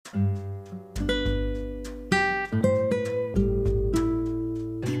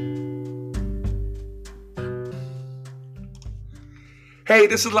Hey,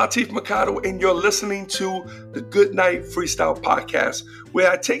 this is Latif Mercado, and you're listening to the Good Night Freestyle Podcast,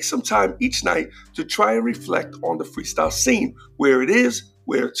 where I take some time each night to try and reflect on the freestyle scene, where it is,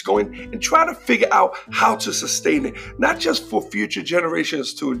 where it's going, and try to figure out how to sustain it, not just for future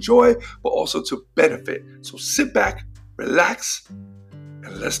generations to enjoy, but also to benefit. So sit back, relax,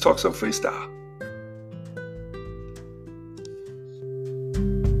 and let's talk some freestyle.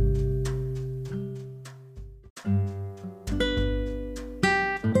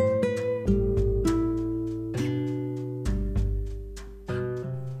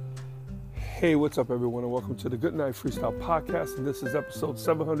 Hey, what's up, everyone, and welcome to the Good Night Freestyle Podcast, and this is episode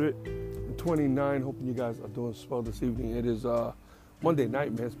 729. Hoping you guys are doing well this evening. It is Monday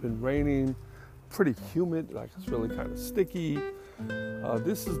night, man. It's been raining, pretty humid, like it's really kind of sticky.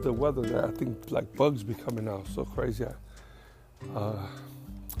 This is the weather that I think like bugs be coming out, so crazy.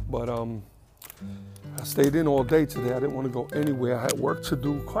 But I stayed in all day today. I didn't want to go anywhere. I had work to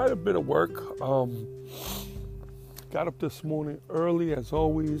do, quite a bit of work. Got up this morning early as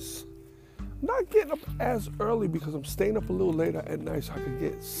always. Not getting up as early because I'm staying up a little later at night so I can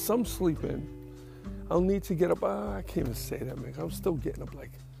get some sleep in. I'll need to get up, I can't even say that, man. I'm still getting up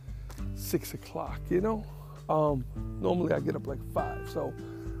like 6 o'clock, you know? Normally I get up like 5, so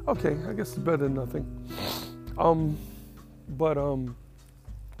okay, I guess it's better than nothing.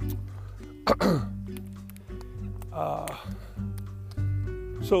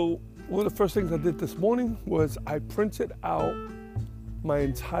 So one of the first things I did this morning was I printed out my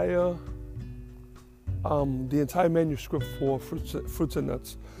entire the entire manuscript for Fruits and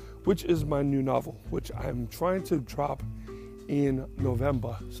Nuts, which is my new novel, which I'm trying to drop in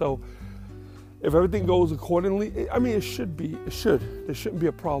November. So if everything goes accordingly, I mean, it should. There shouldn't be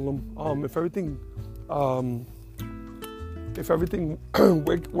a problem. If everything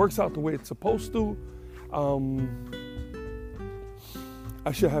works out the way it's supposed to,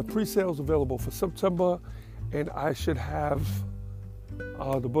 I should have pre-sales available for September, and I should have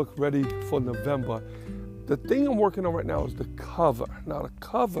the book ready for November. The thing I'm working on right now is the cover. Now, the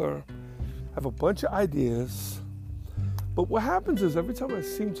cover, I have a bunch of ideas, but what happens is every time I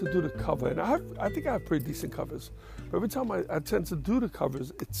seem to do the cover, and I think I have pretty decent covers, but every time I tend to do the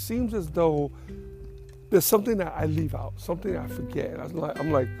covers, it seems as though there's something that I leave out, something that I forget.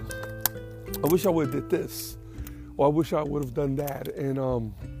 I'm like, I wish I would have did this, or I wish I would have done that,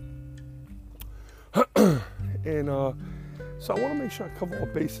 so I want to make sure I cover all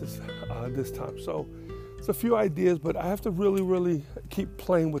bases this time. So it's a few ideas, but I have to really, really keep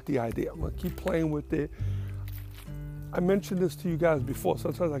playing with the idea. I'm going to keep playing with it. I mentioned this to you guys before.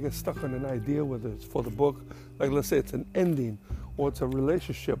 Sometimes I get stuck on an idea, whether it's for the book, like let's say it's an ending, or it's a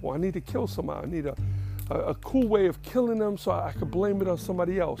relationship, or I need to kill somebody. I need a cool way of killing them so I could blame it on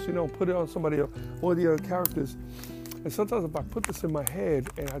somebody else, put it on somebody else, one of the other characters. And sometimes if I put this in my head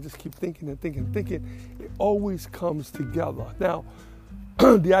and I just keep thinking, it always comes together. Now,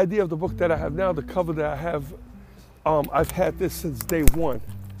 the idea of the book that I have now, the cover that I have, I've had this since day one,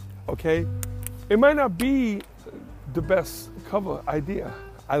 okay? It might not be the best cover idea.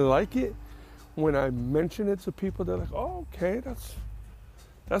 I like it. When I mention it to people, they're like, oh, okay,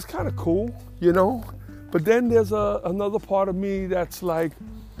 that's kind of cool, But then there's another part of me that's like,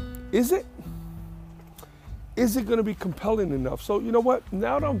 is it? Is it going to be compelling enough? So you know what?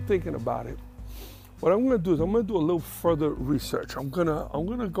 Now that I'm thinking about it, what I'm going to do is I'm going to do a little further research. I'm gonna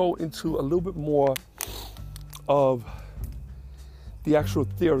go into a little bit more of the actual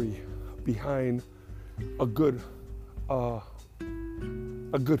theory behind a good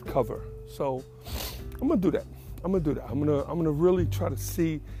cover. So I'm going to do that. I'm going to really try to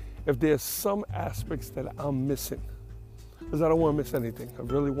see if there's some aspects that I'm missing, because I don't want to miss anything. I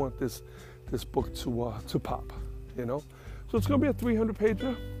really want this book to pop, So it's going to be a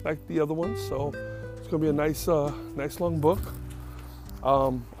 300-pager like the other ones. So it's going to be a nice long book.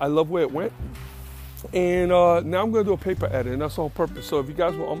 I love where it went. And now I'm going to do a paper edit, and that's the whole purpose. So if you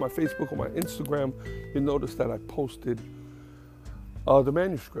guys were on my Facebook or my Instagram, you'll notice that I posted the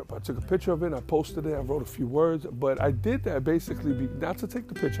manuscript. I took a picture of it, I posted it, I wrote a few words, but I did that basically, not to take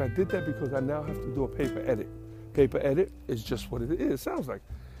the picture, I did that because I now have to do a paper edit. Paper edit is just what it is. It sounds like.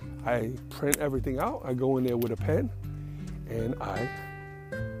 I print everything out, I go in there with a pen, and I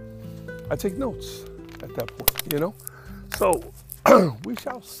take notes at that point, So we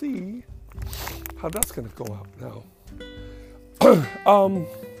shall see how that's going to go out now.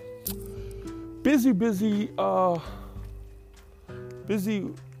 Busy.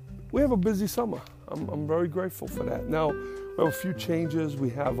 We have a busy summer. I'm very grateful for that. Now, we have a few changes.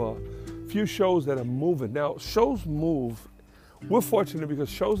 We have a few shows that are moving. Now, shows move. We're fortunate because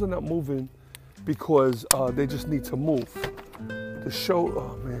shows are not moving because they just need to move. the show,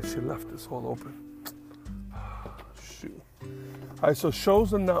 oh man, she left this all open. Shoot. All right, so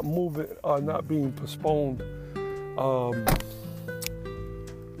shows are not moving, are not being postponed or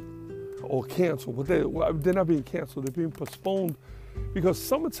canceled. They're not being canceled, they're being postponed because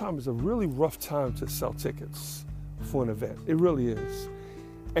summertime is a really rough time to sell tickets for an event. It really is.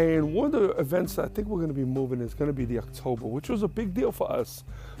 And one of the events that I think we're going to be moving is going to be the October, which was a big deal for us.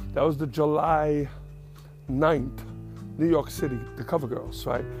 That was the July 9th, New York City, the CoverGirls,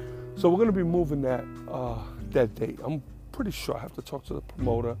 right? So we're going to be moving that date. I'm pretty sure. I have to talk to the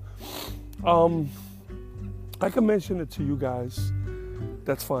promoter. I can mention it to you guys.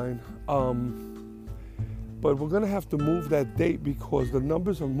 That's fine. But we're going to have to move that date because the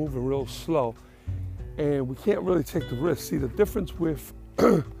numbers are moving real slow. And we can't really take the risk. See, the difference with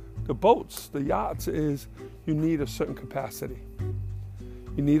the boats, the yachts, is you need a certain capacity.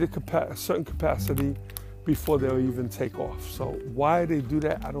 You need a certain capacity before they'll even take off. So why they do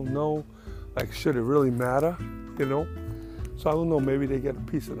that, I don't know. Like, should it really matter, you know? So I don't know, maybe they get a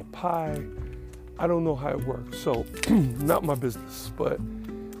piece of the pie. I don't know how it works. So not my business. But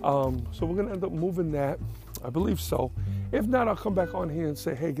so we're gonna end up moving that. I believe so. If not, I'll come back on here and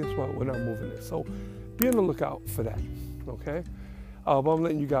say, hey, guess what? We're not moving it. So be on the lookout for that, okay? But I'm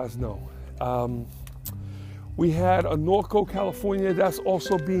letting you guys know. We had a Norco, California. That's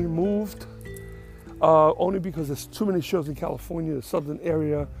also being moved, only because there's too many shows in California, the southern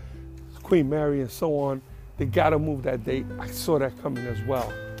area, Queen Mary and so on. They gotta move that date. I saw that coming as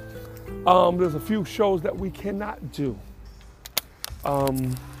well. There's a few shows that we cannot do.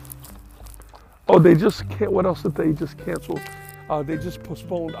 They just can't. What else did they just cancel? They just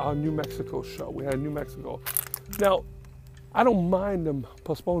postponed our New Mexico show. We had New Mexico. Now, I don't mind them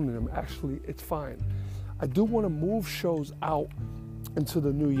postponing them. Actually, it's fine. I do want to move shows out into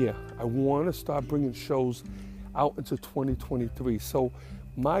the new year. I want to start bringing shows out into 2023. So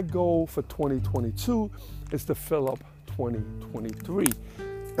my goal for 2022 is to fill up 2023.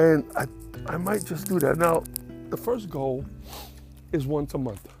 And I might just do that. Now, the first goal is once a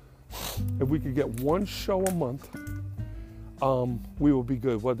month. If we could get one show a month, we will be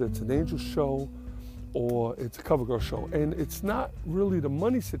good, whether it's an angel show or it's a CoverGirl show. And it's not really the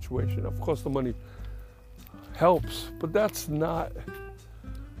money situation. Of course, the money helps, but that's not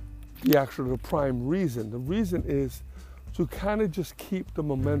the prime reason. The reason is to kind of just keep the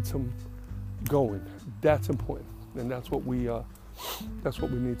momentum going. That's important, and that's what we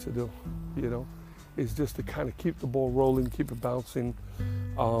need to do. You know, is just to kind of keep the ball rolling, keep it bouncing,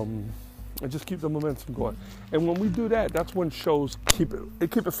 and just keep the momentum going. And when we do that, that's when shows keep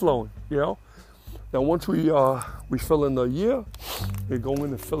it flowing. You know. Now, once we fill in the year, we go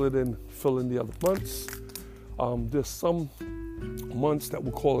in and fill in the other months. There's some months that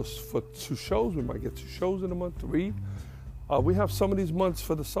will call us for 2 shows. We might get 2 shows in a month, 3. We have some of these months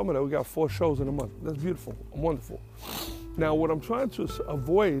for the summer that we got 4 shows in a month. That's beautiful, wonderful. Now, what I'm trying to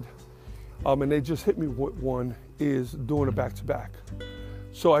avoid, and they just hit me with one, is doing a back-to-back.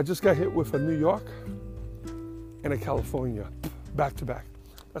 So I just got hit with a New York and a California back-to-back.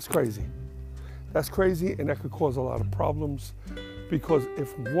 That's crazy. That's crazy, and that could cause a lot of problems because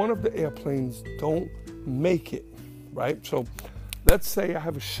if one of the airplanes don't make it, right? So let's say I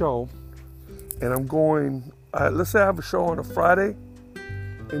have a show and I'm going, let's say I have a show on a Friday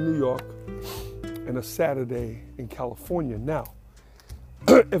in New York and a Saturday in California. Now,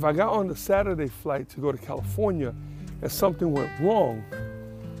 if I got on the Saturday flight to go to California and something went wrong,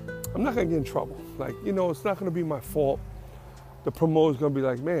 I'm not gonna get in trouble. Like, you know, it's not gonna be my fault. The promoter's gonna be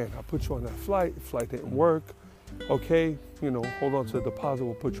like, man, I put you on that flight. The flight didn't work. Okay, you know, hold on to the deposit.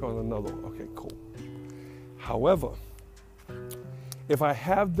 We'll put you on another one. Okay, cool. However, if I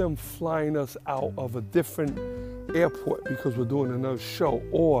have them flying us out of a different airport because we're doing another show,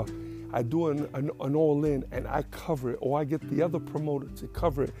 or I do an all-in and I cover it, or I get the other promoter to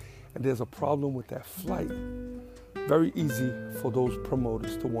cover it, and there's a problem with that flight, very easy for those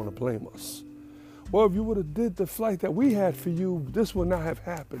promoters to want to blame us. Well, if you would have did the flight that we had for you, this would not have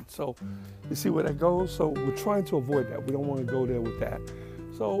happened. So you see where that goes? So we're trying to avoid that. We don't want to go there with that.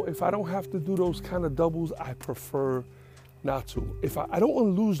 So if I don't have to do those kind of doubles, I prefer not to. If I don't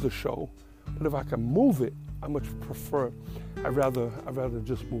want to lose the show, but if I can move it, I much prefer. I'd rather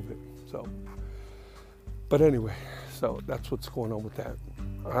just move it. So, but anyway, so that's what's going on with that.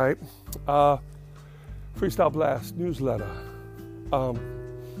 All right. Freestyle Blast newsletter.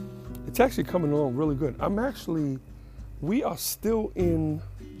 It's actually coming along really good. We are still in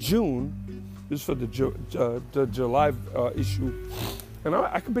June. This is for the July issue. And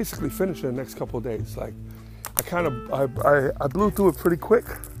I can basically finish it in the next couple of days. Like, I blew through it pretty quick.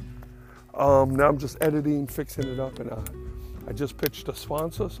 Now I'm just editing, fixing it up, and I just pitched a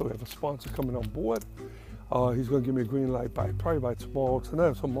sponsor, so we have a sponsor coming on board. He's going to give me a green light probably by tomorrow, tonight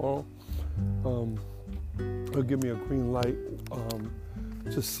or tomorrow. He'll give me a green light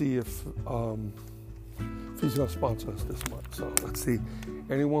to see if he's going to sponsor us this month. So let's see.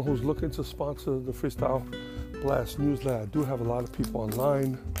 Anyone who's looking to sponsor the Freestyle Blast newsletter, I do have a lot of people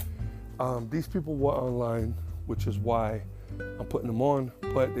online. These people were online, which is why I'm putting them on,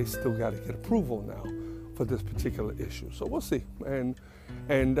 but they still got to get approval now for this particular issue. So we'll see. And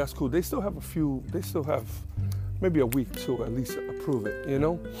that's cool. They still have maybe a week to at least approve it, you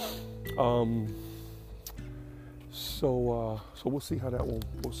know? So we'll see how that one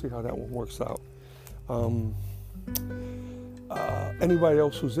works out. Anybody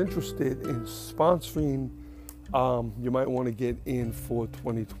else who's interested in sponsoring, you might want to get in for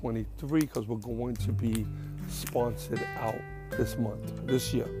 2023 because we're going to be sponsored out this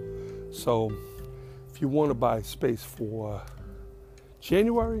year. So if you want to buy space for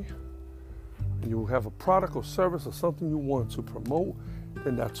January, and you have a product or service or something you want to promote,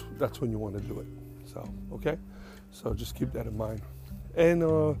 then that's when you want to do it. So, okay? So just keep that in mind.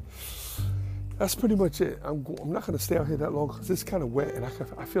 And that's pretty much it. I'm not going to stay out here that long because it's kind of wet and I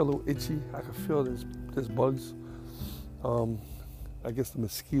feel a little itchy. I can feel there's bugs. I guess the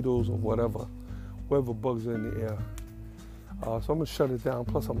mosquitoes or whatever bugs are in the air. So I'm going to shut it down.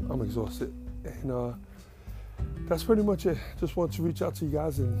 Plus, I'm exhausted. And that's pretty much it. Just want to reach out to you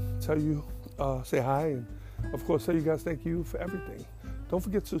guys and tell you, say hi, and of course tell you guys thank you for everything. Don't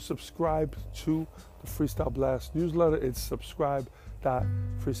forget to subscribe to the Freestyle Blast newsletter. It's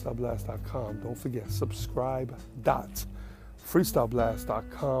subscribe.freestyleblast.com. Don't forget,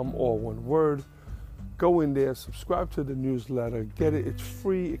 subscribe.freestyleblast.com, all one word. Go in there, subscribe to the newsletter, get it. It's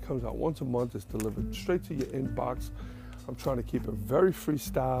free. It comes out once a month. It's delivered straight to your inbox. I'm trying to keep it very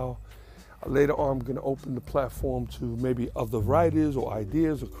freestyle. Later on, I'm going to open the platform to maybe other writers or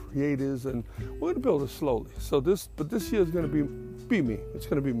ideas or creators, and we're going to build it slowly. But this year is going to be me. It's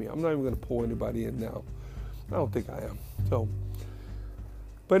going to be me. I'm not even going to pull anybody in now. I don't think I am.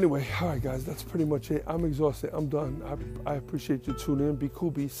 But anyway, all right, guys, that's pretty much it. I'm exhausted. I'm done. I appreciate you tuning in. Be cool,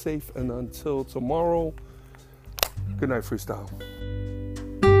 be safe, and until tomorrow, good night, Freestyle.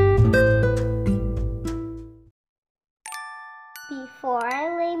 Before I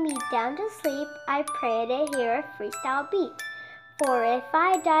lay me down to sleep, I pray to hear a freestyle beat. For if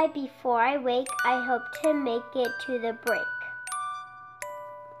I die before I wake, I hope to make it to the break.